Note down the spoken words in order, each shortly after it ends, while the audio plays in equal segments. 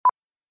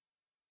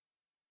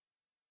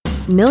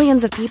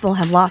Millions of people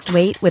have lost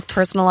weight with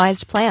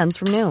personalized plans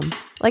from Noom.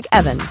 Like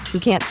Evan, who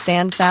can't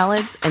stand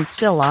salads and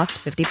still lost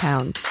 50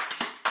 pounds.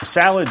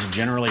 Salads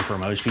generally for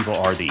most people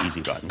are the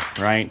easy button,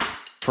 right?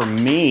 For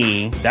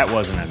me, that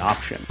wasn't an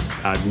option.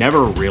 I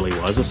never really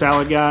was a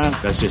salad guy.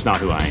 That's just not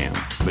who I am.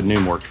 But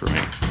Noom worked for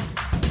me.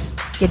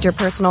 Get your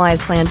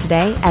personalized plan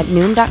today at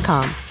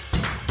Noom.com.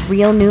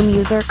 Real Noom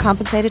user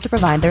compensated to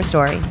provide their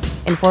story.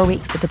 In 4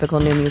 weeks, the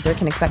typical Noom user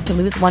can expect to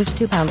lose 1 to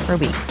 2 pounds per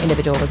week.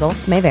 Individual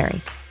results may vary.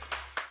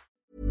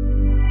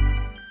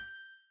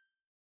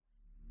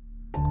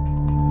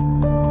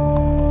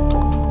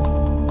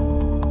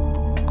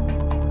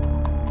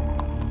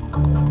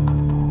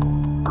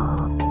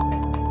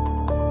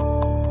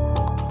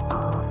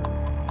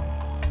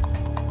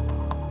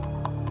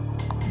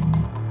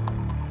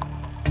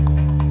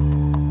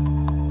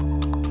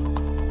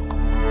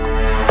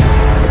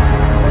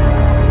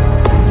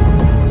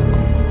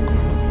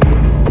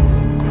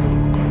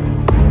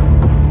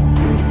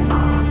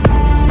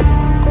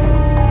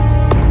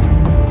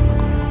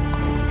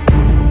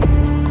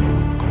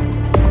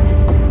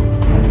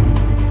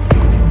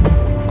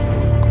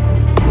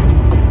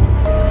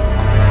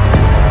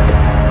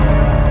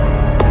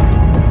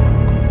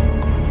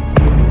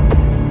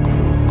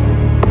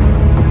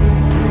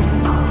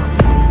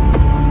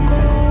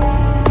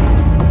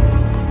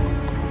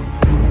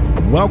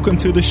 Welcome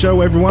to the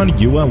show, everyone.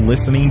 You are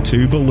listening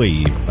to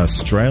Believe,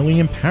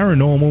 Australian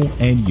Paranormal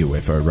and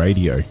UFO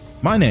Radio.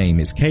 My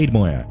name is Cade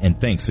Moyer, and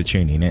thanks for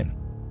tuning in.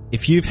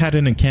 If you've had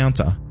an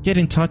encounter, get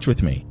in touch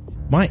with me.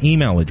 My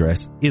email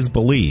address is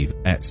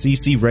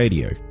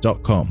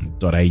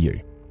believe@ccradio.com.au,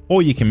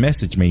 or you can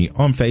message me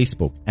on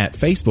Facebook at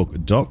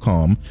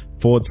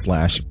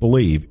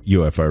facebook.com/Believe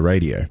UFO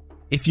Radio.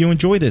 If you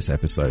enjoy this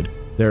episode,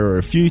 there are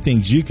a few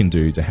things you can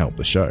do to help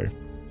the show.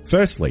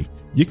 Firstly,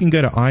 you can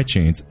go to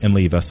iTunes and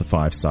leave us a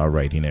 5-star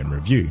rating and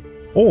review.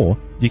 Or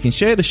you can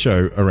share the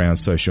show around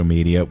social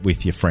media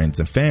with your friends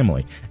and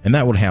family, and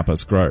that would help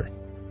us grow.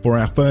 For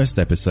our first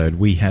episode,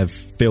 we have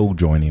Phil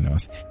joining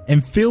us,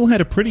 and Phil had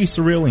a pretty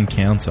surreal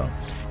encounter.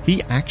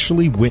 He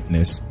actually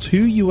witnessed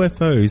 2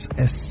 UFOs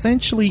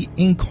essentially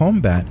in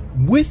combat,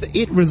 with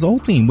it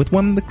resulting with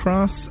one of the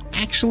crafts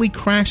actually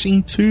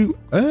crashing to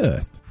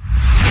Earth.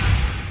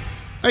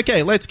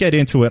 Okay, let's get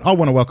into it. I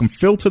want to welcome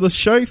Phil to the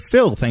show.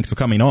 Phil, thanks for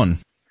coming on.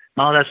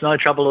 Oh, that's no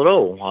trouble at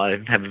all. I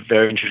have a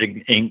very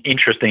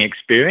interesting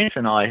experience,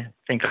 and I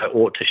think I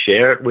ought to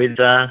share it with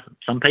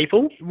some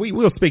people. We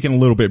were speaking a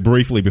little bit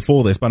briefly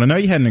before this, but I know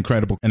you had an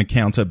incredible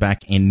encounter back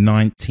in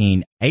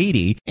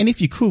 1980. And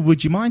if you could,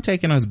 would you mind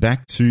taking us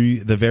back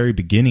to the very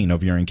beginning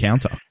of your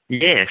encounter?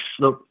 Yes,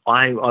 look,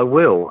 I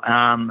will.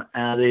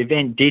 The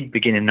event did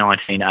begin in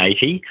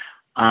 1980.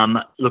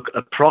 Look,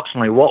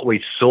 approximately what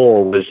we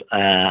saw was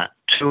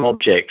 2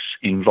 objects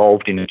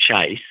involved in a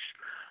chase.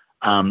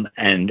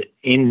 And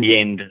in the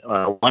end,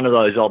 one of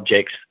those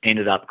objects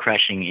ended up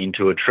crashing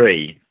into a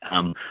tree.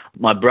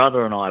 My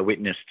brother and I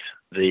witnessed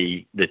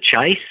the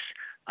chase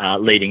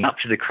leading up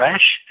to the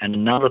crash, and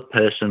another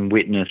person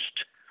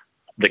witnessed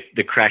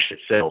the crash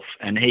itself.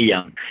 And he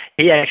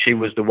actually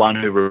was the one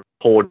who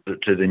reported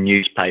it to the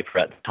newspaper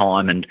at the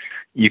time. And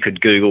you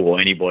could Google, or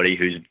anybody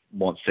who's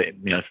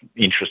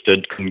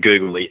interested can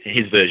Google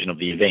his version of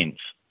the events.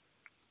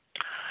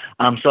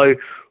 So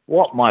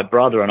what my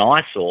brother and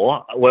I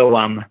saw,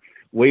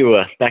 we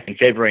were back in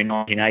February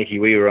 1980.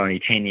 We were only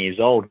 10 years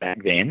old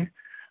back then,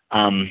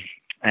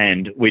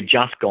 and we'd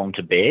just gone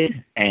to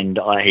bed. And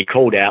he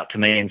called out to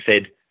me and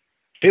said,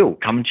 "Phil,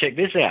 come and check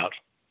this out."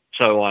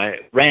 So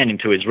I ran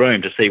into his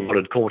room to see what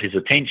had caught his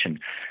attention.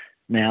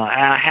 Now,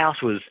 our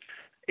house was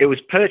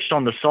perched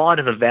on the side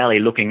of a valley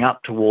looking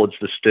up towards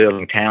the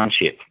Stirling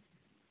Township.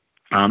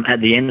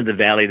 At the end of the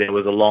valley, there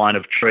was a line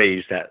of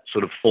trees that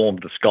sort of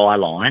formed the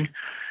skyline,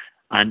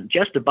 and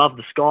just above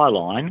the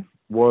skyline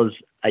was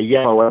a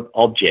yellow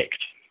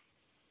object.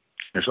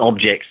 This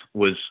object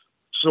was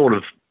sort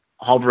of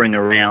hovering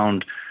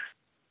around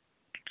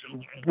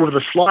with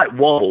a slight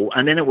wobble,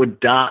 and then it would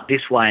dart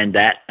this way and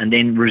that, and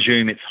then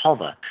resume its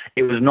hover.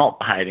 It was not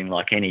behaving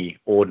like any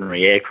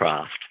ordinary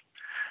aircraft,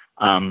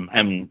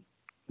 and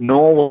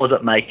nor was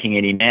it making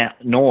any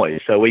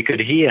noise. So we could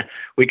hear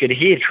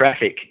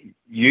traffic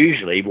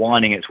usually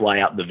winding its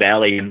way up the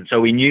valley, and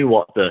so we knew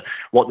what the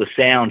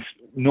sounds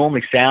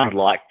normally sounded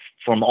like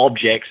from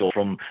objects or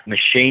from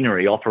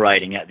machinery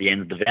operating at the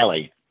end of the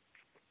valley.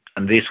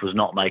 And this was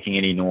not making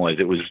any noise.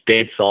 It was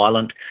dead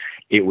silent.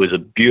 It was a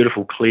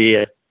beautiful,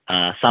 clear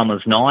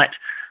summer's night.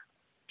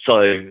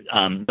 So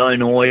no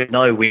noise,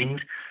 no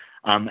wind.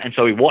 And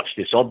so we watched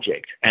this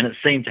object, and it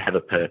seemed to have a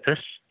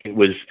purpose. It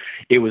was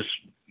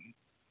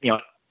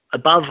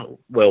above,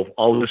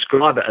 I'll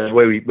describe it as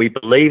where we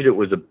believed it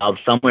was above,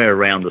 somewhere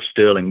around the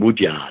Stirling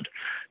Woodyard,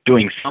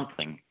 doing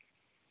something.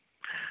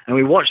 And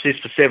we watched this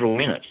for several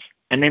minutes.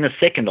 And then a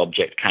second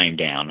object came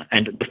down.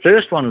 And the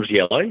first one was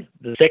yellow.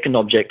 The second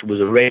object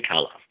was a red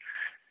colour.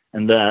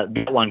 And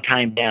that one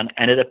came down,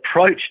 and it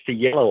approached the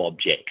yellow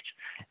object.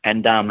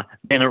 And then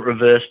it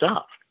reversed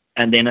up.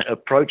 And then it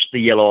approached the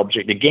yellow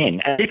object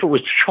again, as if it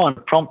was trying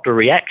to prompt a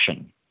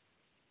reaction.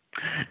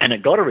 And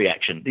it got a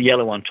reaction. The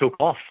yellow one took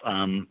off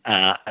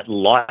at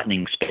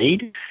lightning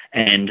speed,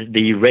 and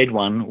the red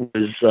one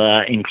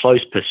was in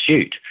close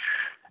pursuit.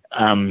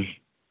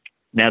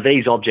 Now,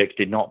 these objects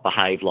did not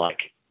behave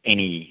like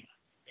any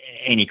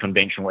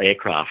conventional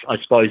aircraft. I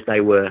suppose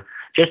they were,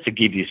 just to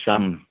give you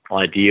some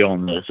idea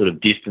on the sort of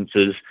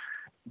distances,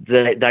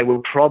 they were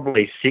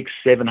probably 600,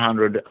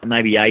 700,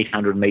 maybe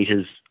 800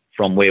 metres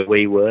from where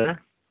we were.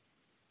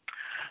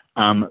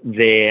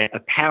 Their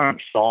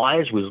apparent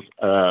size was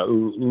a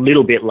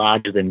little bit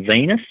larger than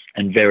Venus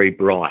and very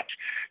bright.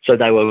 So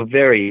they were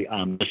very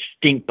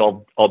distinct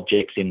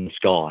objects in the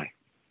sky.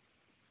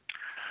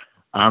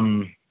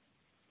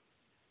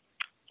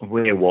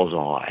 Where was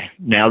I?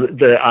 Now,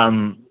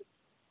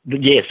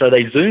 so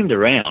they zoomed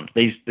around.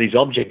 These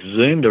objects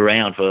zoomed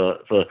around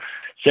for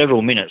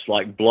several minutes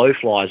like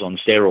blowflies on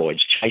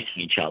steroids,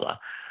 chasing each other.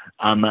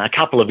 A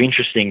couple of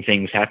interesting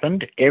things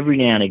happened. Every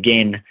now and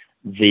again,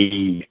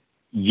 the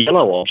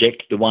yellow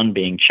object, the one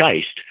being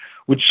chased,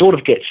 would sort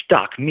of get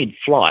stuck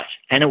mid-flight,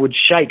 and it would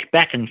shake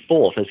back and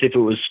forth as if it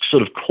was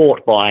sort of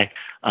caught by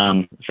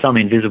some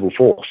invisible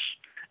force.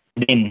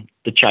 Then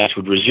the chase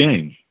would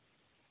resume.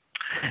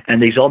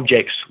 And these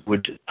objects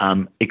would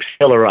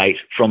accelerate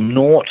from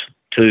naught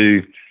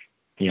to,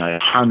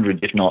 hundreds,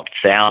 if not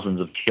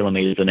thousands of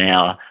kilometres an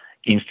hour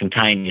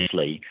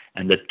instantaneously.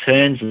 And the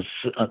turns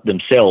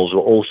themselves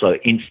were also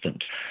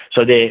instant.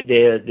 So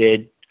there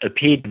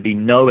appeared to be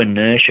no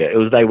inertia. It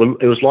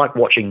was like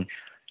watching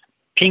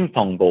ping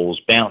pong balls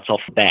bounce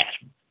off the bat,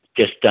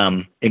 just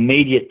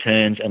immediate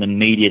turns and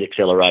immediate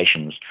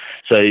accelerations.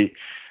 So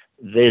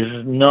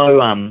there's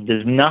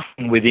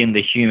nothing within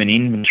the human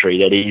inventory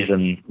that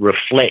even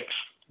reflects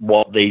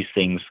what these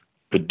things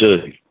could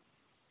do.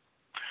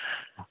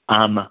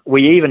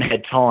 We even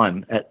had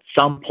time at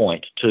some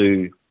point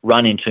to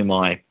run into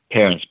my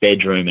parents'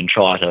 bedroom and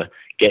try to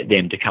get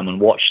them to come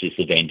and watch this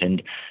event,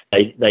 and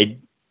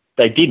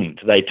they didn't.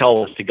 They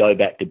told us to go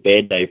back to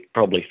bed. They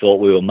probably thought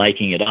we were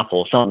making it up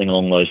or something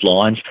along those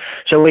lines.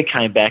 So we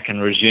came back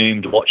and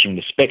resumed watching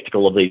the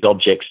spectacle of these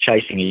objects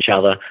chasing each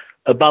other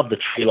above the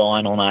tree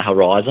line on our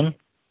horizon.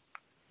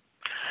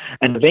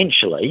 And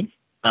eventually,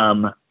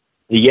 the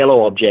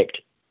yellow object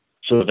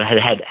sort of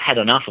had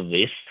enough of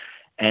this,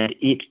 and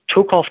it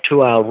took off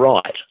to our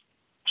right,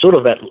 sort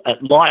of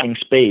at lightning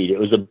speed. It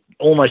was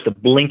almost a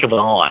blink of an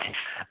eye,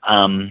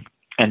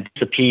 and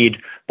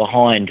disappeared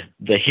behind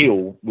the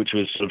hill, which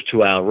was sort of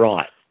to our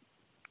right.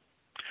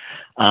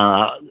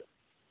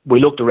 We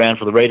looked around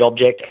for the red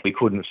object. We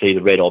couldn't see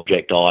the red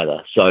object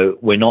either. So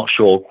we're not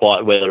sure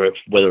quite whether it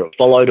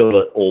followed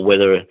or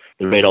whether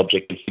the red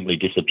object simply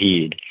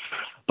disappeared.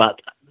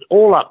 But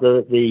all up,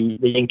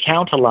 the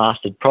encounter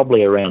lasted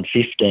probably around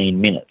 15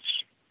 minutes.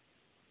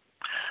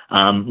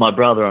 My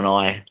brother and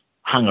I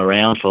hung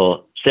around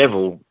for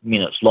several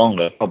minutes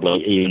longer,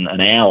 probably even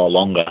an hour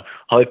longer,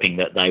 hoping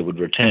that they would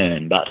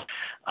return, but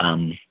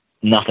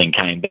nothing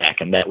came back,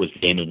 and that was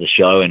the end of the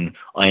show, and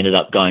I ended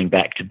up going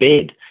back to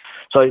bed.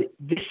 So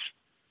this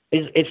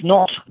is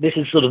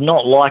sort of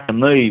not like a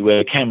movie where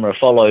a camera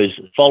follows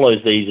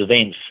these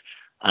events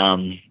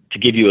to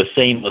give you a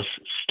seamless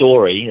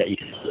story that you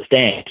can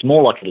understand. It's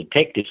more like a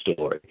detective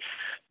story.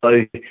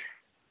 So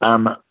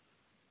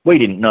we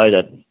didn't know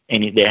that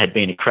there had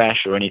been a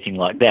crash or anything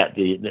like that.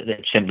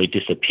 That simply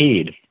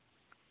disappeared.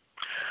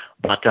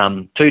 But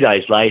 2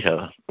 days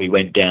later, we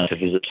went down to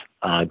visit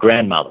our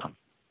grandmother.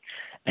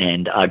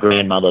 And our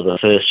grandmother, the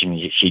first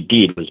thing she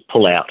did was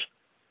pull out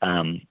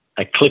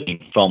a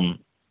clipping from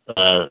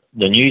the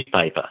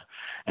newspaper.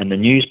 And the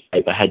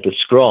newspaper had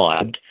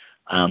described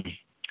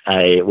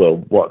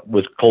what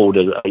was called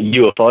a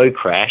UFO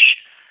crash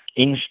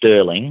in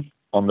Stirling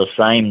on the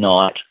same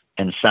night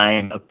and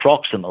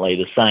approximately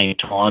the same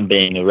time,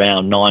 being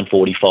around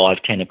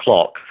 9:45, 10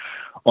 o'clock,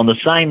 on the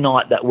same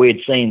night that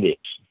we'd seen this.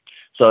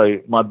 So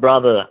my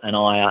brother and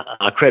I,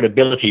 our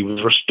credibility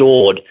was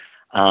restored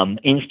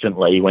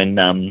instantly when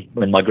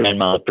my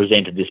grandmother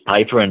presented this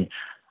paper, and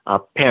our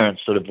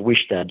parents sort of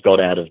wished they'd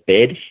got out of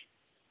bed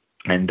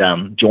and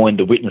joined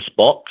the witness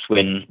box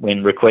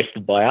when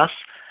requested by us.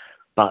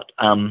 But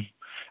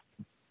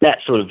that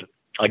sort of,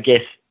 I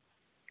guess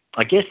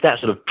that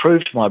sort of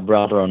proved to my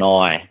brother and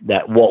I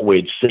that what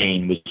we'd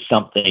seen was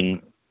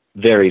something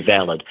very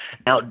valid.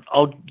 Now,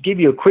 I'll give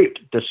you a quick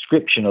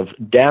description of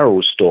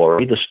Daryl's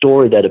story, the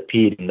story that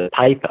appeared in the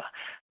paper.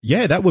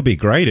 Yeah, that would be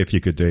great if you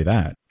could do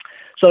that.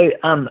 So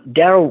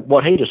Daryl,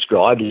 what he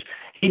described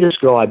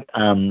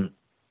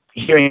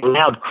hearing a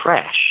loud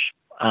crash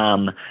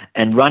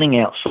and running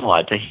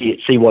outside to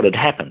see what had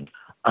happened.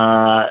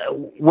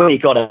 When he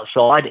got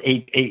outside,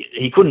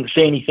 he couldn't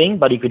see anything,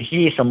 but he could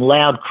hear some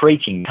loud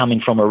creaking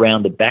coming from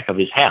around the back of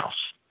his house.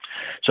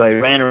 So he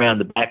ran around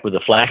the back with a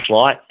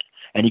flashlight,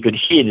 and he could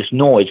hear this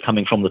noise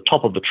coming from the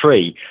top of the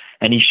tree,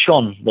 and he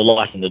shone the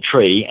light in the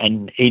tree,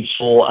 and he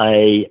saw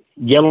a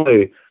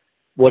yellow,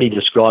 what he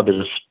described as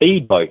a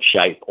speedboat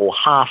shape or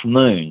half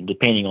moon,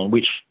 depending on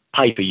which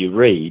paper you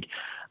read,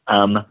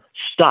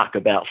 stuck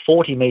about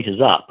 40 metres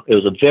up. It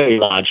was a very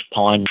large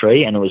pine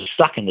tree, and it was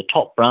stuck in the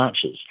top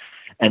branches.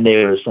 and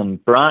there are some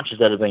branches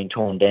that have been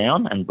torn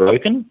down and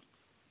broken,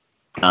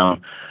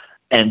 and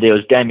there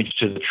was damage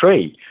to the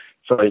tree.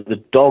 So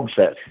the dogs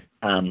that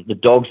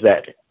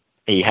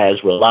he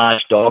has were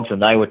large dogs,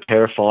 and they were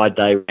terrified.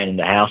 They ran in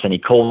the house, and he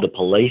called the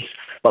police.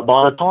 But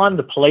by the time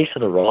the police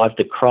had arrived,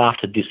 the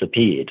craft had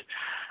disappeared.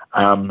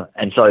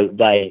 And so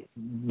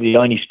the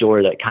only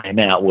story that came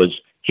out was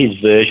his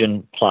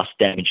version plus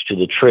damage to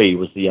the tree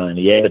was the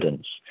only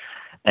evidence.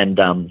 And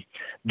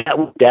that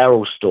was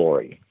Daryl's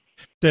story.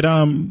 Did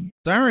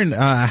Darren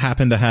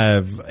happen to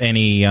have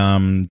any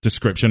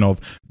description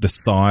of the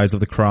size of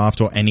the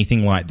craft or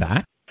anything like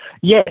that?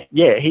 Yeah.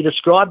 He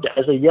described it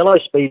as a yellow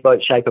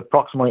speedboat shape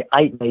approximately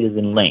 8 metres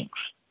in length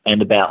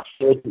and about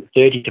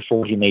 30 to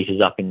 40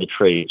 metres up in the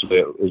tree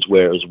is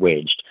where it was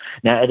wedged.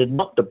 Now, it had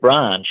knocked a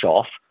branch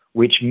off,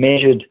 which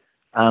measured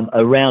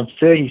around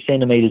 30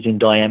 centimetres in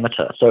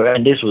diameter. So,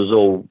 and this was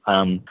all,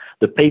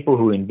 the people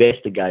who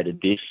investigated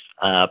this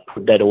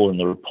put that all in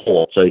the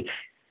report. So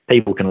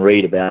people can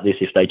read about this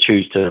if they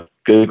choose to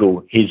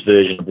Google his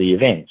version of the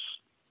events.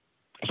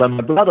 So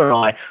my brother and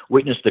I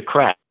witnessed the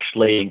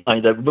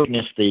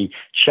witnessed the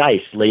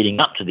chase leading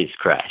up to this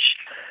crash.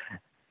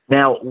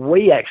 Now,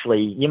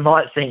 you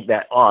might think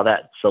that,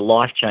 that's a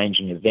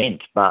life-changing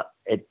event, but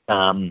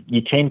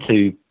you tend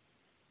to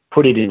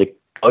put it in the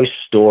ghost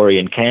story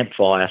and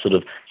campfire sort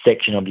of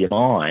section of your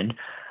mind.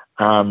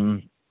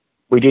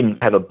 We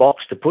didn't have a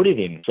box to put it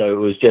in, so it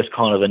was just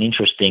kind of an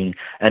interesting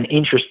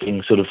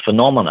sort of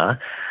phenomena.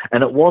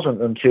 And it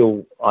wasn't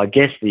until, I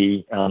guess,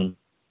 the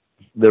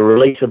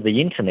release of the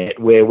internet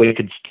where I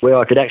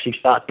could actually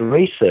start to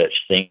research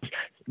things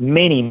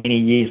many, many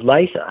years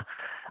later.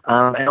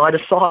 And I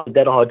decided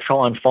that I'd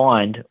try and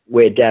find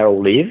where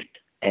Daryl lived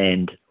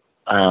and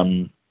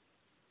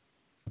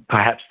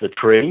perhaps the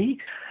tree.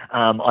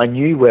 I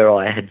knew where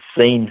I had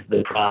seen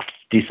the craft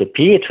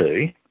disappear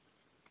to.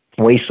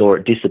 We saw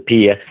it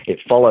disappear. It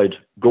followed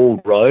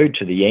Gould Road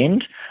to the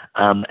end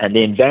and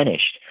then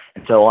vanished.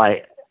 And so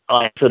I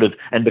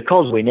and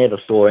because we never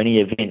saw any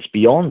events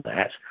beyond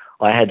that,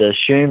 I had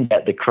assumed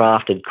that the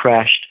craft had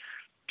crashed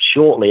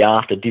shortly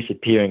after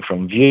disappearing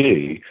from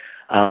view.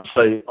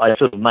 So I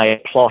sort of made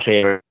a plot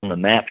area on the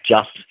map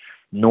just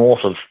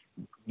north of,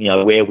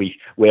 where it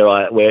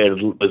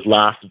was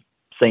last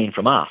seen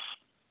from us.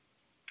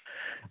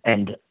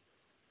 And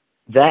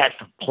that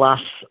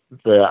plus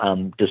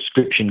the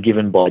description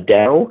given by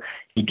Daryl,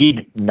 he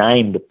did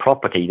name the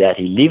property that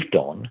he lived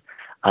on.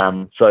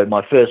 So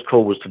my first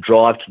call was to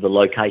drive to the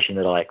location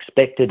that I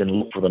expected and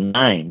look for the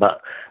name,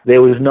 but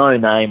there was no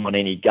name on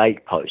any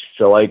gate post,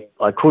 so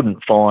I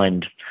couldn't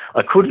find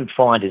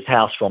his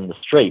house from the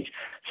street.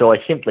 So I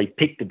simply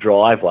picked the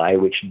driveway,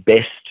 which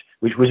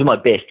was my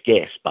best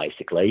guess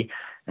basically,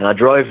 and I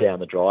drove down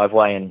the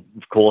driveway, and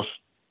of course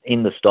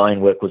in the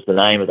stonework was the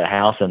name of the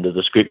house and the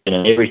description,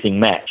 and everything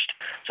matched.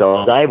 So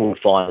I was able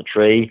to find the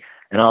tree,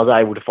 and I was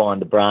able to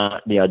find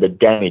the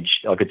damage.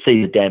 I could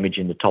see the damage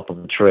in the top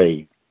of the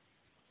tree.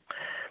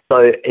 So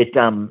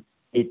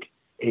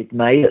it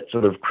made it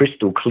sort of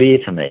crystal clear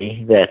to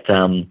me that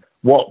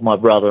what my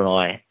brother and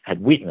I had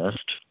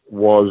witnessed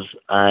were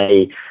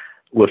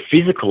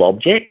physical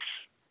objects.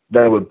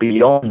 They were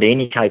beyond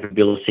any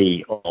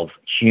capability of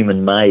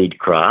human-made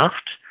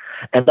craft,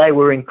 and they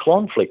were in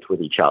conflict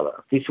with each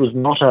other. This was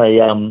not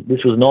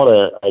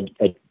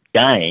a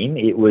game.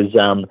 It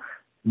was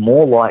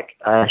more like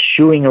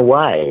shooing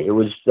away. It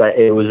was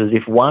as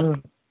if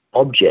one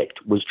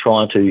object was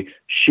trying to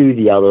shoo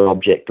the other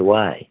object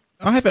away.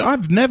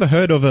 I've never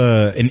heard of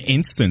an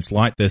instance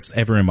like this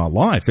ever in my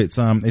life. It's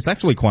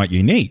actually quite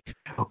unique.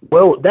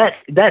 Well, that's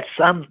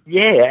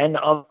and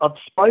I've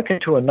spoken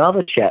to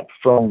another chap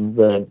from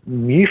the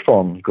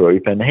MUFON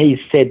group, and he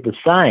said the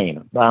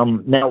same.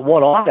 Now,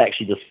 what I've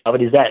actually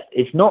discovered is that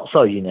it's not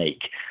so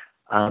unique.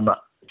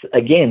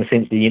 Again,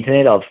 since the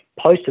internet, I've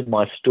posted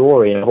my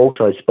story, and I've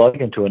also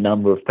spoken to a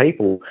number of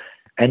people,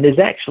 and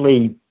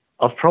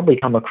I've probably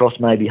come across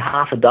maybe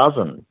half a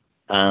dozen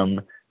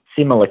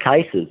similar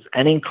cases,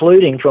 and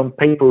including from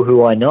people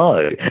who I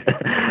know,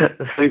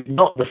 who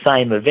not the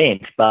same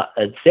event but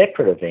a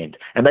separate event,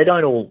 and they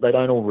don't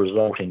all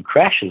result in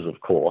crashes,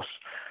 of course,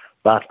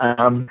 but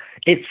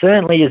it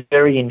certainly is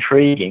very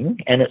intriguing,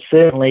 and it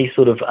certainly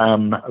sort of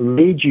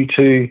leads you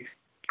to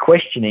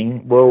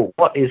questioning, well,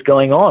 what is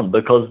going on?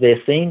 Because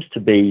there seems to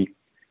be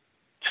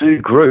two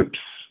groups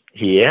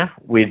here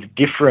with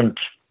different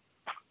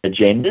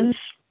agendas,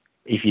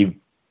 if you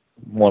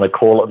want to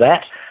call it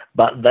that.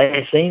 But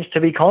there seems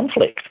to be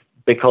conflict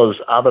because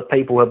other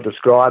people have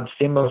described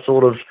similar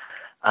sort of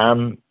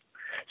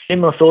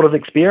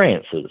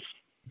experiences.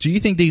 Do you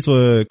think these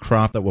were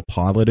craft that were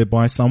piloted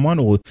by someone,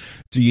 or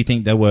do you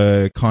think they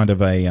were kind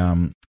of a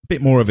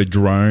bit more of a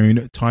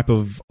drone type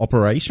of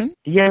operation?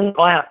 Yeah,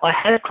 I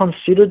have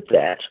considered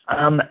that,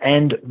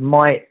 and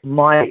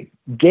my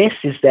guess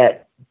is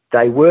that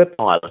they were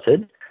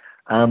piloted.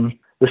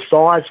 The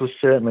size was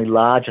certainly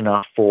large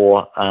enough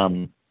for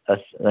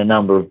a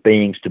number of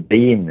beings to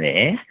be in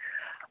there,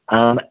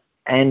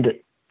 and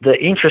the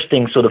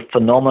interesting sort of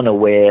phenomena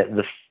where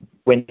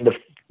when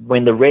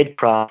the red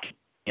craft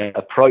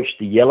approached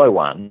the yellow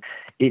one,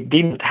 it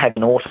didn't have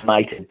an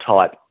automated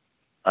type,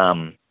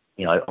 I'm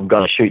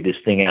going to shoot this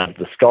thing out of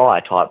the sky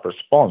type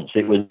response.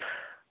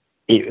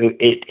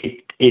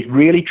 It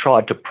really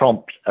tried to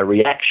prompt a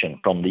reaction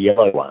from the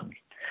yellow one,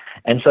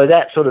 and so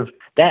that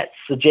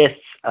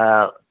suggests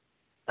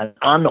an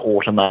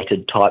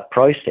unautomated type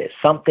process,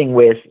 something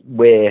where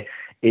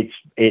it's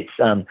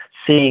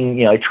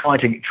seeing, trying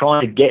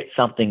to get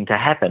something to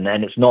happen,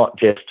 and it's not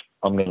just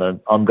I'm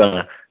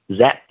gonna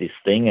zap this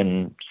thing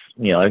and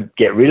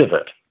get rid of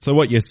it. So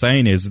what you're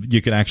saying is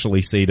you could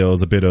actually see there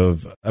was a bit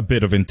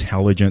of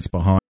intelligence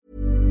behind.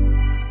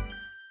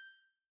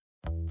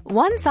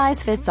 One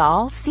size fits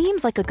all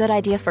seems like a good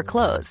idea for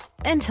clothes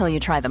until you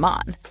try them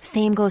on.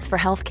 Same goes for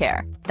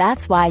healthcare.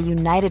 That's why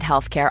United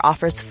Healthcare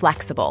offers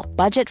flexible,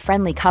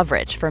 budget-friendly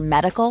coverage for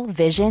medical,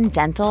 vision,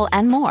 dental,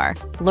 and more.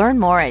 Learn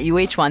more at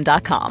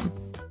UH1.com.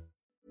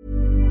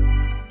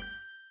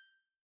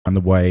 And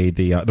the way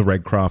the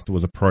Red Craft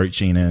was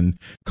approaching and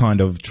kind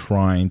of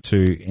trying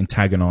to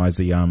antagonize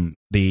the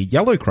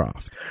Yellow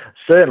Craft.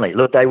 Certainly.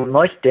 Look, they were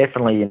most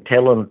definitely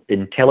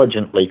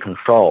intelligently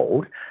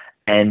controlled,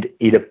 and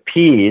it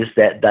appears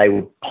that they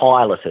were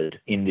piloted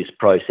in this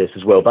process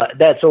as well. But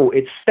that's all.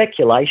 It's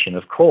speculation,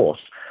 of course,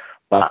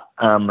 but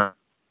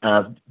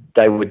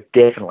they were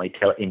definitely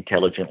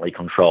intelligently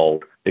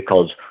controlled,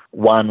 because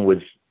one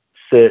was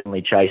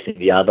certainly chasing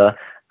the other,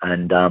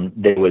 and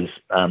they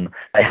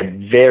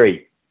had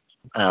very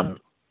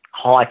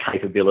high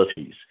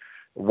capabilities.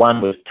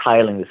 One was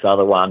tailing this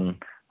other one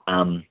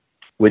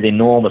with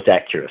enormous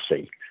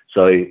accuracy.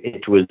 So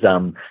it was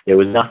there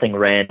was nothing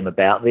random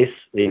about this.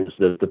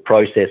 The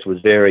process was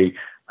very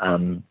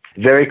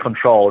very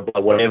controlled by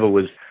whatever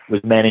was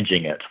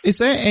managing it. Is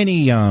there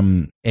any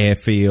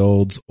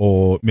airfields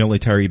or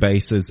military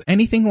bases,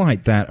 anything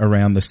like that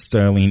around the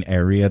Stirling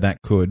area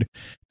that could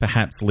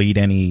perhaps lead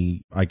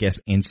any, I guess,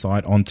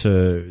 insight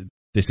onto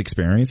this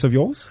experience of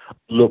yours?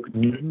 Look,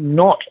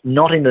 not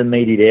in the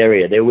immediate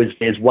area.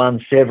 There's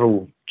one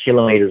several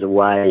kilometres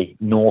away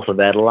north of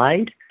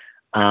Adelaide,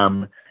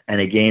 and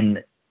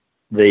again,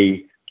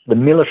 the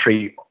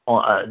military.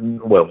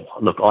 Well,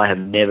 look, I have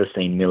never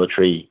seen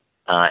military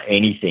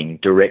anything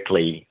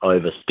directly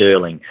over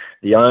Stirling.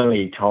 The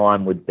only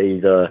time would be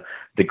the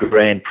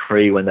Grand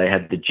Prix when they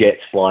had the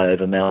jets fly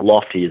over Mount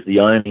Lofty is the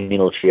only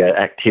military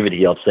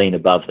activity I've seen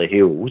above the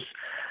hills.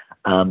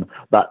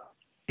 But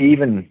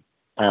even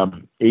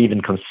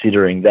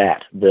considering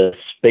that, the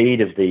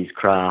speed of these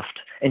craft...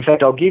 In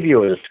fact, I'll give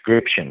you a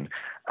description.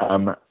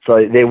 So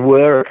there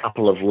were a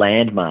couple of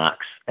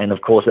landmarks, and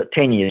of course at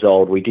 10 years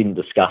old we didn't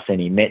discuss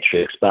any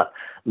metrics, but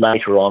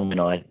later on when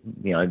I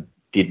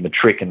did my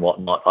trick and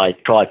whatnot, I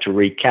tried to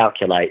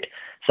recalculate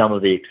some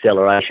of the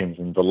accelerations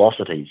and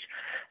velocities.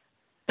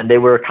 And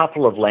there were a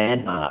couple of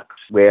landmarks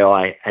where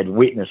I had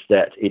witnessed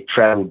that it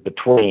travelled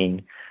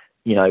between,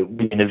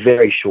 within a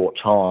very short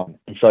time.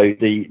 And so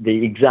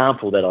the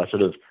example that I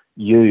sort of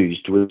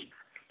used was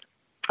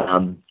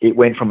it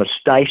went from a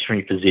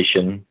stationary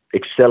position,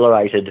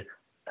 accelerated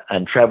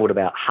and travelled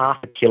about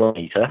half a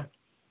kilometre,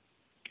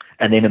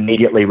 and then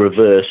immediately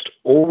reversed,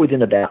 all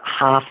within about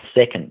half a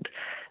second.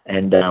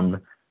 And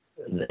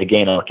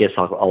again, I guess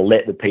I'll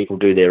let the people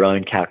do their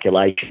own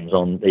calculations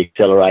on the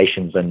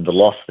accelerations and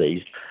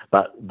velocities,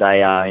 but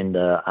they are in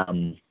the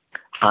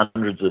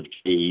hundreds of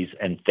Gs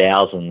and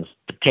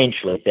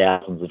potentially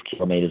thousands of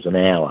kilometres an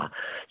hour.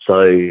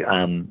 So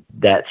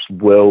that's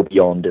well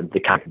beyond the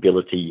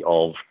capability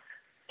of,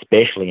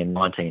 especially in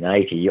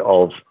 1980,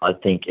 of, I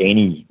think,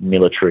 any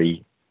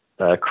military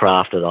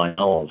craft that I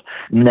know of.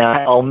 Now,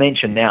 I'll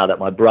mention now that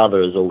my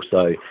brother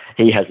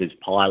he has his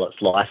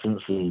pilot's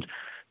license, and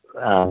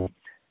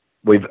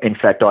in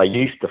fact, I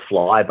used to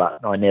fly,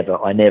 but I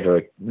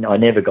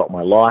never got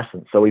my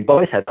license. So we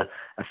both have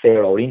a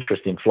fair old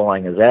interest in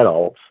flying as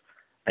adults,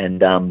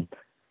 and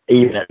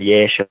even at the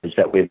air shows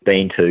that we've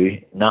been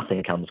to,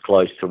 nothing comes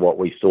close to what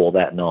we saw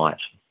that night.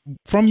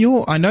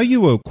 I know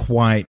you were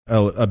quite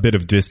a bit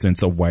of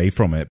distance away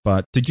from it,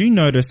 but did you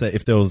notice that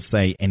if there was,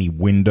 say, any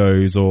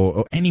windows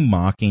or any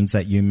markings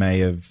that you may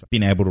have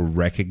been able to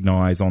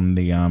recognize on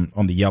the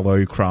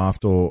Yellow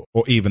Craft or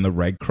even the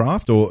Red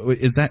Craft, or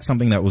is that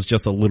something that was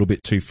just a little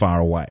bit too far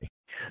away?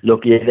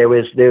 Look, yeah, there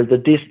was a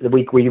distance.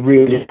 We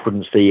really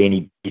couldn't see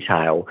any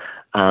detail.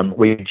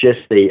 We could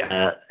just see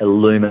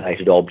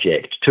illuminated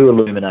object, two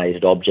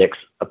illuminated objects,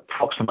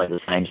 approximately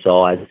the same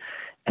size.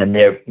 And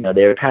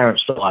their apparent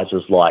size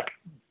was like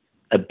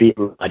a bit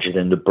larger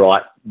than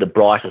the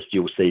brightest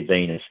you'll see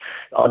Venus.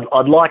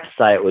 I'd like to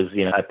say it was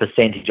a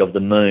percentage of the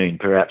moon,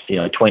 perhaps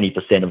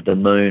 20% of the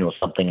moon or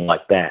something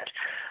like that.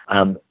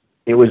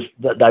 They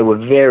were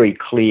very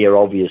clear,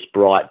 obvious,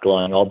 bright,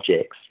 glowing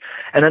objects.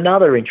 And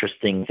another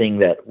interesting thing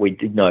that we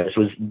did notice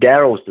was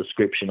Darrell's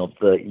description of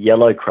the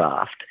Yellow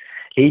Craft.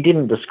 He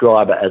didn't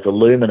describe it as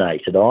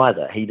illuminated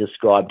either. He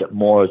described it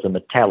more as a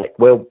metallic.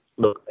 Well,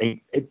 look,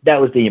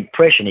 that was the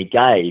impression he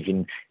gave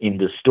in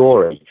the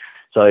story.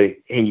 So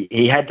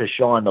he had to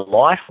shine the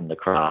light on the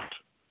craft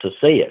to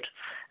see it.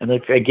 And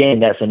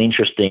again, that's an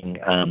interesting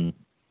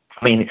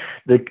I mean,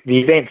 the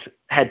events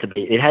has to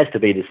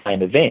be the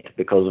same event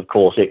because, of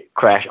course, it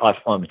crashed.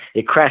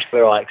 It crashed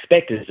where I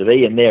expected it to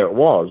be, and there it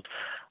was.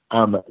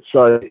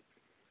 So,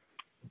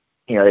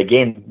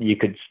 again, you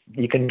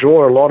can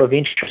draw a lot of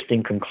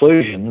interesting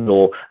conclusions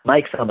or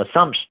make some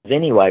assumptions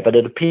anyway. But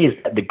it appears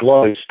that the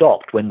glow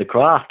stopped when the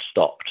craft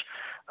stopped.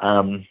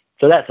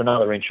 So that's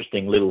another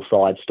interesting little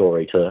side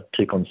story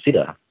to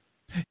consider.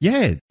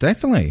 Yeah,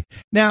 definitely.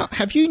 Now,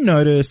 have you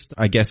noticed,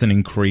 I guess, an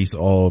increase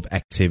of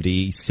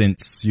activity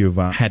since you've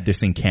had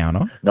this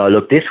encounter? No,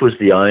 look, this was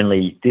the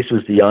only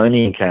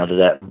encounter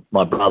that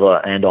my brother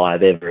and I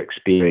have ever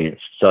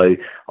experienced. So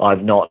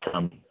I've not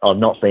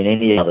seen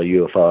any other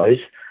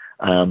UFOs.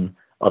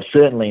 I've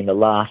certainly in the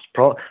last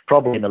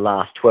probably in the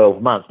last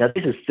 12 months. Now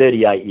this is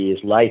 38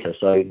 years later,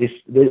 so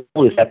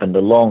all this happened a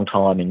long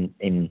time in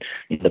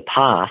the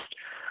past.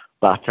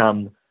 But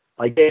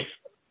I guess.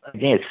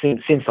 Again,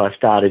 since I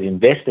started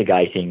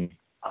investigating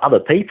other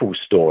people's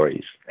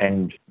stories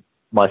and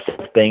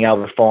myself being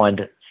able to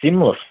find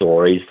similar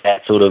stories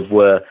that sort of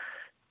were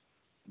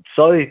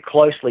so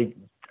closely,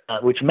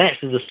 which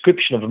matched the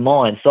description of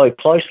mine so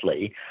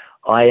closely,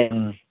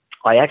 I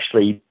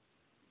actually,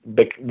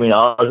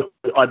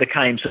 I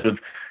became sort of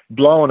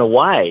blown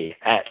away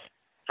at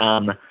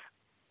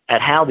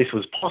how this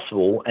was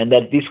possible and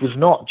that this was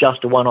not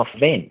just a one-off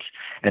event.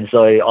 And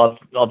so I've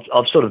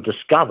sort of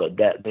discovered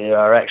that there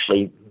are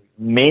actually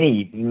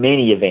many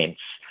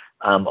events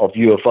of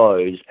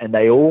UFOs, and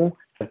they all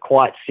have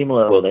quite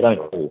similar. Well, they don't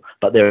all,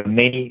 but there are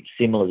many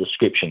similar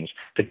descriptions,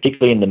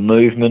 particularly in the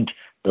movement,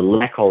 the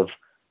lack of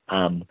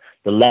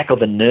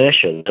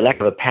inertia, the lack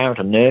of apparent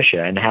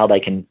inertia, and how they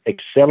can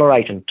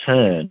accelerate and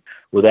turn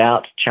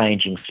without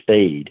changing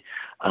speed.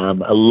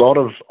 A lot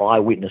of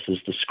eyewitnesses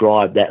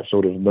describe that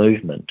sort of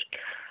movement.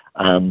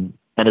 And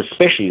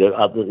especially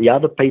the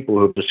other people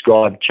who have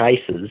described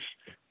chases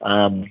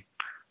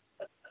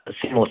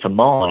similar to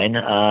mine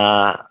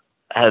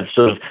have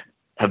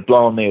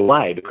blown me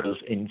away, because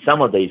in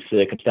some of these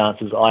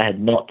circumstances I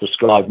had not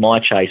described my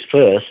chase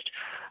first,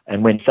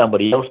 and when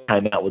somebody else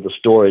came out with a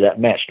story that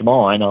matched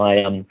mine,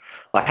 I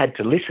had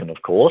to listen,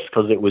 of course,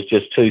 because it was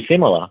just too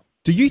similar.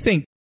 Do you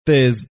think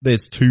there's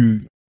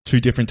two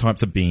different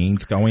types of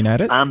beings going at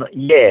it?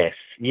 Yes,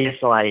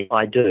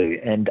 I do,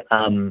 and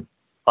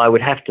I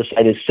would have to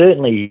say there's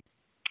certainly,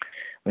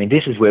 I mean,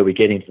 this is where we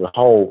get into the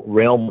whole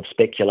realm of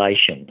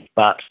speculation,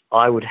 but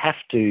I would have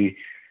to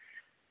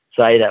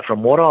say that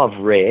from what I've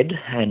read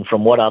and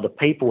from what other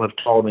people have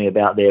told me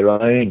about their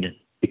own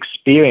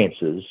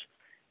experiences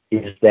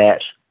is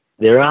that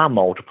there are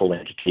multiple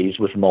entities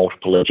with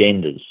multiple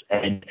agendas.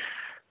 And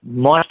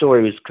my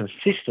story was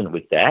consistent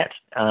with that.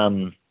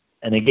 And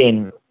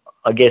again,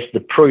 I guess the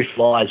proof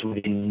lies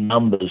within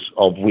numbers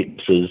of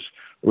witnesses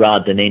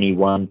rather than any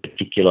one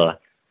particular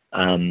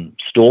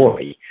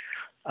story.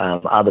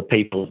 Other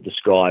people have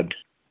described,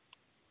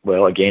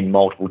 well, again,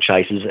 multiple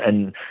chases,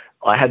 and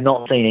I have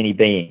not seen any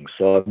beings.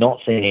 So I've not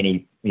seen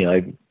any,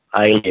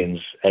 aliens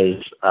as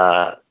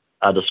are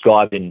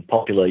described in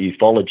popular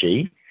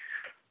ufology.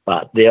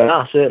 But there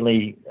are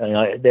certainly,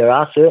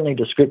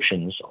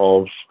 descriptions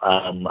of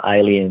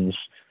aliens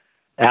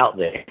out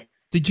there.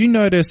 Did you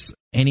notice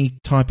any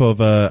type of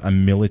a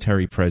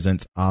military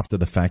presence after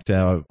the fact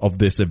of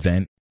this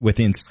event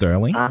within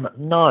Stirling?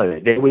 No,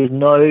 there was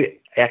no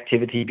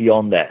activity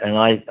beyond that. And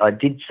I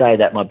did say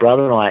that my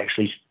brother and I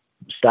actually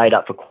stayed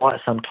up for quite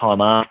some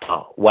time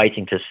after,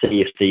 waiting to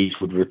see if these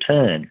would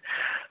return.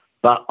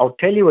 But I'll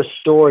tell you a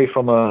story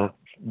from a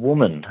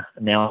woman.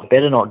 Now, I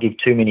better not give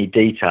too many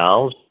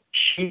details.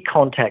 She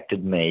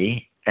contacted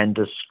me and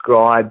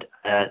described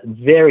a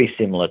very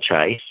similar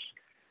chase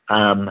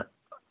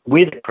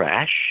with a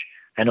crash,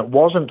 and it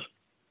wasn't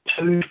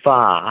too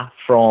far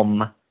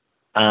from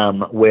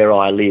where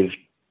I lived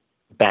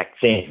back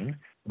then,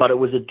 but it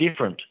was a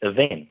different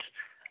event.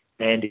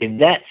 And in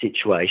that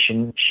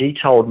situation, she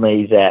told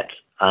me that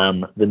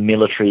the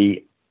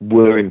military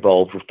were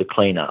involved with the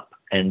cleanup,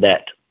 and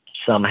that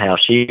somehow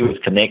she was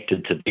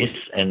connected to this,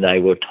 and they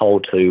were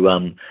told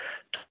to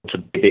be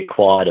a bit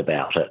quiet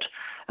about it.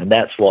 And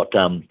that's what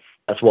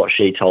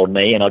she told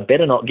me. And I'd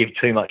better not give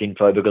too much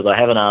info because I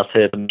haven't asked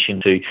her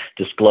permission to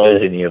disclose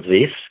any of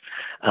this.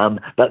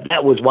 But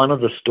that was one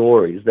of the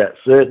stories that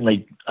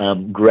certainly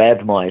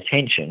grabbed my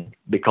attention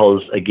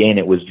because, again,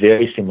 it was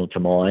very similar to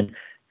mine,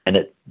 and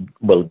it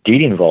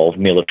did involve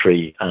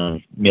military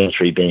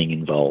being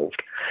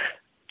involved.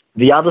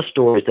 The other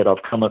stories that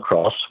I've come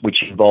across,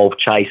 which involve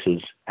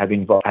chases, have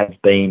been.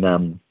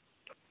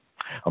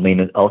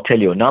 I'll tell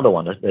you another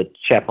one. The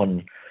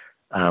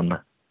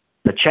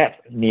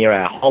chap near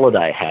our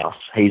holiday house.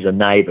 He's a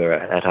neighbour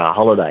at our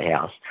holiday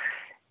house.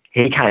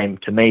 He came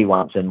to me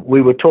once, and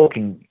we were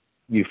talking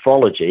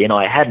ufology, and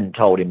I hadn't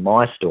told him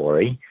my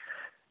story.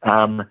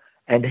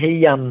 And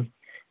he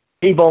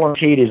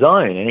volunteered his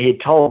own, and he had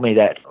told me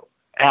that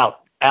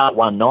out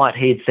one night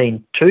he had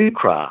seen two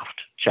craft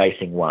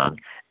chasing one.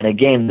 And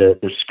again, the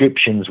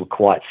descriptions were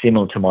quite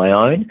similar to my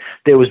own.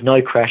 There was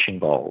no crash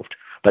involved,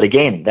 But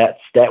again, that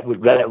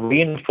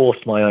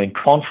reinforced my own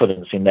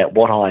confidence in that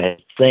what I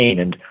had seen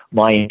and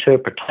my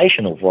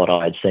interpretation of what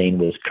I had seen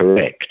was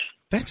correct.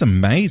 That's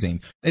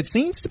amazing. It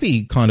seems to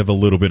be kind of a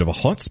little bit of a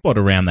hotspot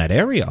around that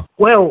area.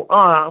 Well,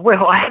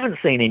 I haven't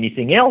seen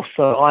anything else,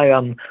 so I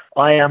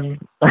I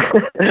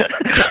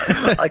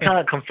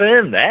can't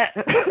confirm that.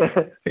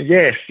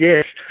 Yes.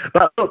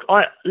 But look,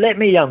 let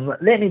me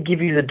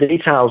give you the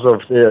details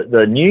of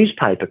the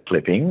newspaper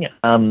clipping.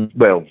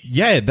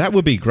 Yeah, that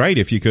would be great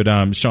if you could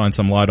shine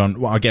some light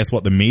on, I guess,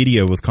 what the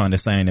media was kind of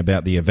saying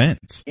about the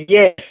event.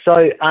 Yeah.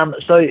 So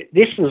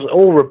this was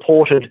all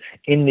reported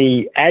in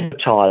the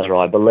Advertiser,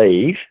 I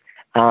believe,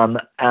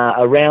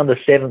 around the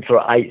 7th or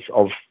 8th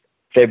of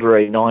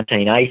February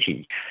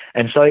 1980,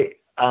 and so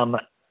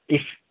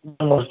if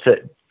one was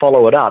to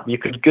follow it up, you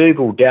could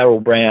Google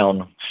Darryl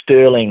Brown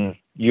Stirling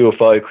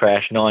UFO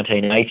crash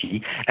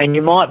 1980, and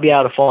you might be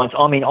able to find.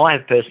 I mean, I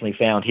have personally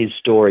found his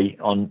story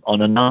on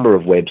a number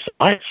of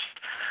websites,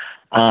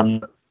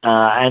 and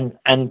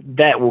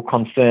that will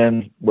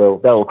confirm. Well,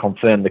 that will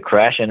confirm the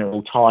crash, and it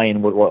will tie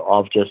in with what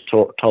I've just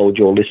told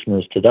your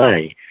listeners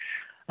today.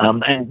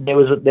 And there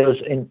was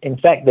in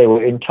fact there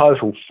were in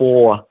total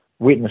 4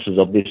 witnesses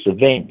of this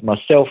event: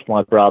 myself,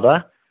 my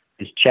brother,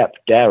 this chap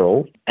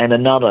Darryl, and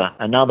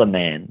another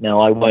man. Now,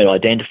 I won't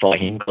identify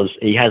him because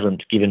he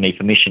hasn't given me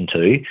permission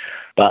to,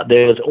 but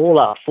there was all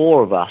up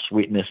 4 of us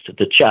witnessed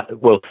the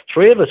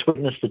 3 of us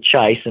witnessed the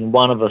chase and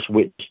 1 of us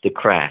witnessed the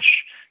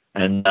crash.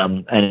 And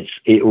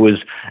it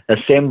was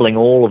assembling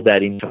all of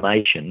that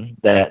information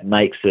that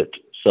makes it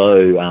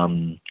so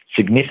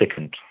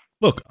significant.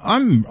 Look,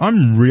 I'm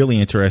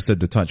really interested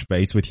to touch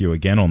base with you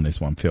again on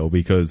this one, Phil,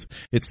 because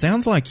it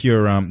sounds like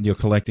you're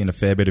collecting a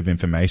fair bit of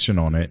information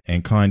on it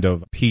and kind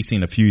of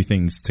piecing a few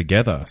things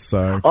together.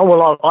 So,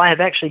 I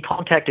have actually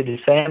contacted his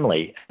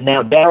family.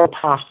 Now, Darryl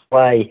passed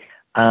away.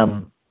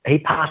 He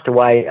passed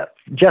away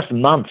just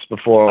months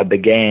before I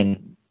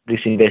began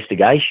this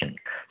investigation,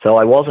 so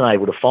I wasn't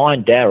able to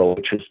find Darryl,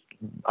 which was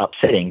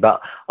upsetting.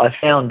 But I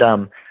found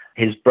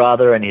his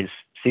brother and his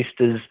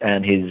sisters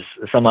and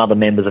some other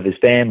members of his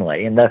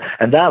family, and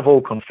they've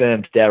all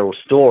confirmed Darryl's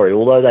story.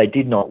 Although they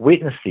did not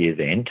witness the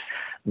event,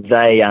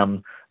 they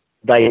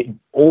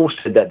all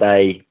said that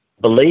they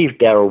believed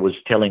Darryl was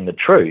telling the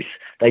truth.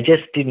 They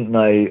just didn't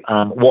know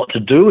what to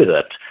do with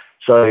it.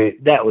 So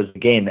that was,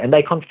 again, and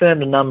they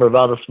confirmed a number of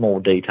other small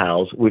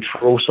details which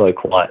were also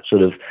quite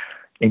sort of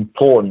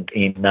important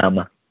in,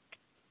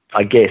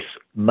 I guess,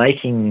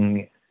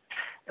 confirming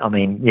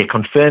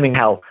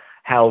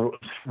how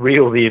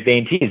real the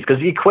event is,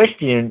 because you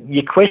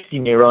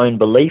question your own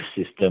belief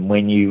system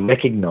when you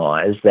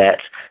recognise that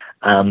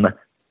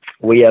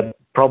we are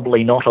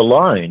probably not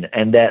alone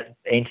and that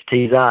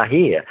entities are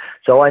here.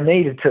 So I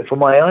needed to, for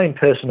my own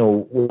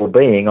personal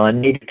well-being, I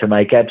needed to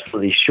make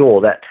absolutely sure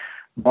that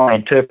my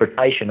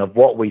interpretation of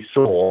what we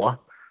saw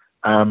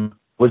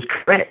was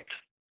correct.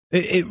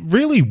 It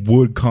really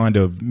would kind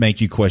of make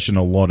you question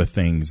a lot of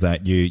things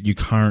that you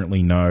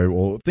currently know,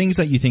 or things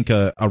that you think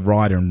are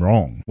right and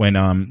wrong when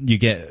you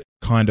get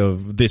kind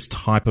of this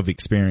type of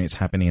experience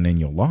happening in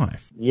your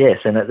life. Yes,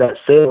 and that's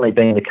certainly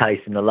been the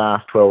case in the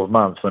last 12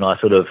 months when I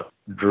sort of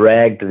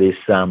dragged this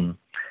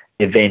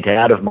event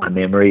out of my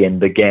memory and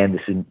began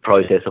this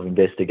process of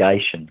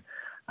investigation.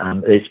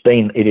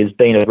 It has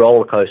been a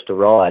roller coaster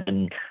ride,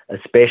 and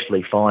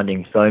especially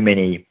finding so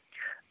many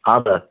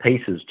other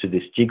pieces to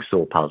this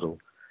jigsaw puzzle.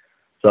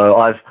 So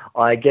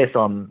I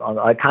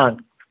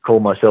can't call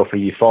myself a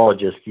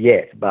ufologist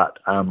yet, but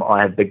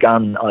I've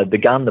begun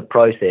the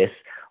process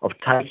of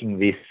taking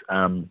this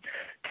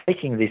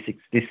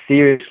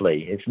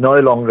seriously. It's no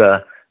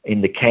longer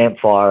in the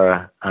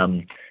campfire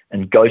and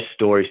ghost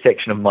story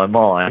section of my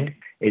mind.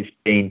 It's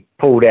been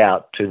pulled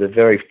out to the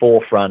very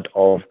forefront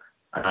of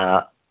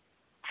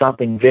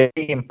something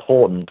very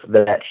important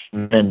that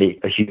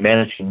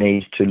humanity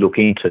needs to look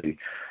into,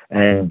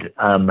 and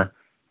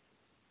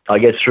I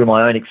guess through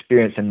my own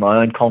experience and my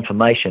own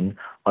confirmation,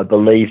 I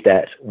believe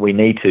that we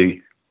need to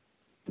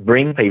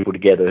bring people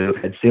together who've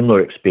had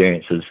similar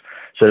experiences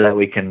so that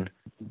we can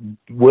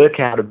work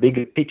out a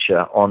bigger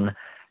picture on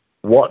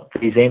what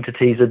these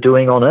entities are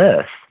doing on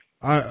Earth.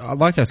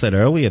 Like I said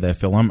earlier there,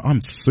 Phil,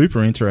 I'm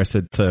super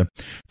interested to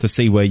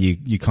see where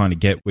you kind of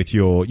get with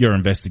your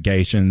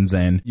investigations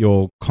and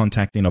your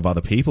contacting of other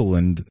people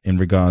and in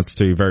regards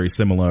to very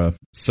similar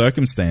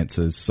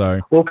circumstances. So,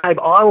 well, Gabe,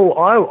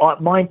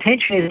 my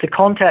intention is to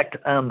contact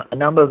a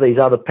number of these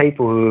other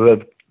people who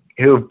have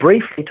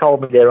briefly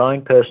told me their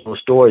own personal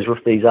stories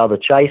with these other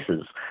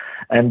chases,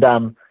 and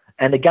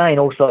again,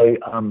 also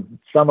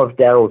some of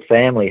Darryl's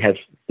family have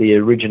the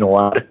original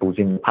articles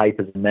in the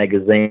papers and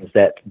magazines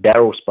that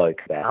Darryl spoke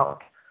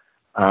about.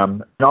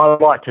 And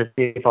I'd like to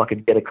see if I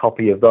could get a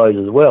copy of those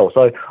as well.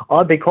 So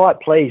I'd be quite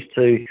pleased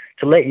to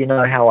let you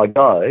know how I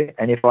go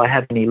and if I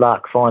have any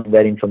luck finding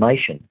that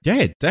information.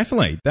 Yeah,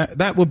 definitely.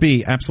 That would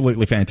be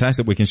absolutely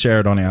fantastic. We can share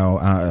it on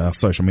our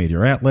social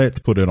media outlets,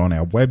 put it on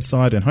our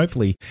website, and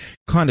hopefully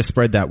kind of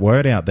spread that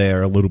word out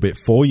there a little bit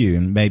for you.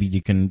 And maybe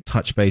you can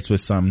touch base with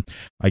some,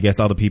 I guess,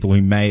 other people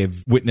who may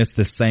have witnessed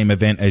the same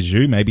event as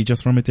you, maybe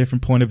just from a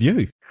different point of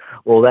view.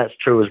 Well, that's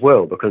true as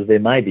well, because there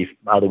may be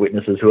other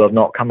witnesses who I've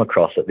not come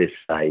across at this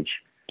stage.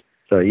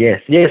 So,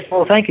 yes.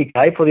 Well, thank you,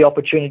 Kay, for the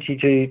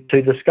opportunity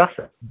to discuss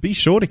it. Be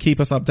sure to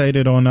keep us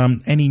updated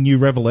on any new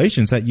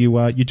revelations that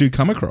you do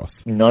come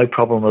across. No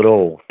problem at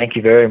all. Thank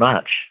you very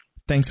much.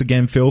 Thanks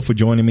again, Phil, for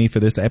joining me for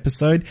this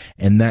episode.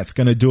 And that's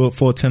going to do it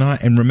for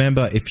tonight. And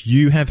remember, if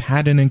you have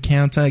had an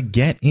encounter,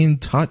 get in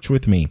touch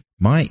with me.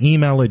 My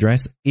email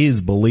address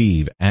is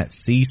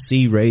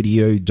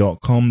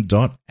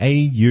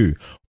believe@ccradio.com.au.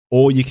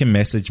 Or you can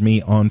message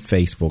me on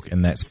Facebook,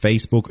 and that's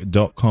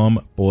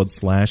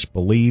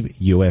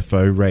facebook.com/Believe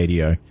UFO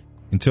Radio.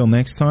 Until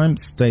next time,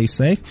 stay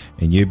safe,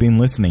 and you've been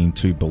listening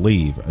to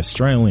Believe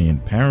Australian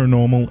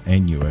Paranormal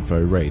and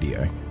UFO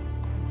Radio.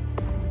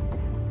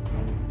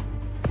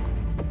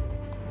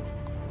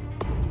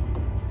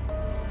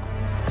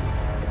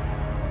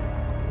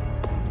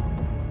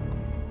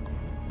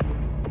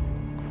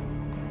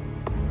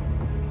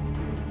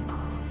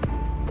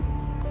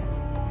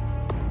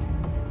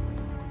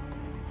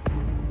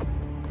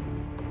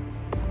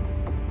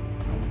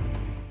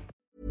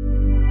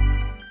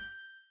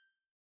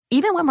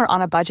 Even when we're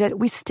on a budget,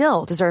 we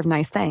still deserve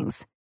nice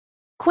things.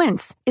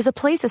 Quince is a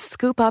place to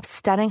scoop up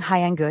stunning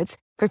high-end goods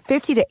for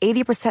 50 to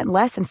 80%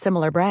 less than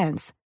similar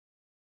brands.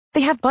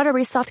 They have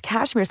buttery soft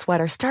cashmere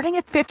sweaters starting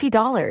at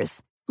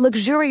 $50,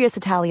 luxurious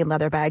Italian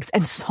leather bags,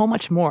 and so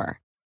much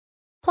more.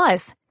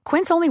 Plus,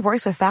 Quince only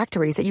works with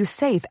factories that use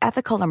safe,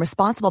 ethical, and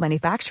responsible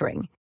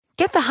manufacturing.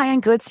 Get the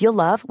high-end goods you'll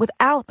love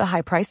without the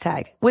high price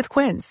tag with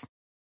Quince.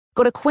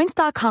 Go to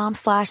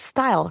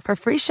quince.com/style for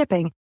free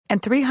shipping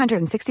and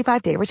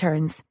 365-day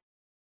returns.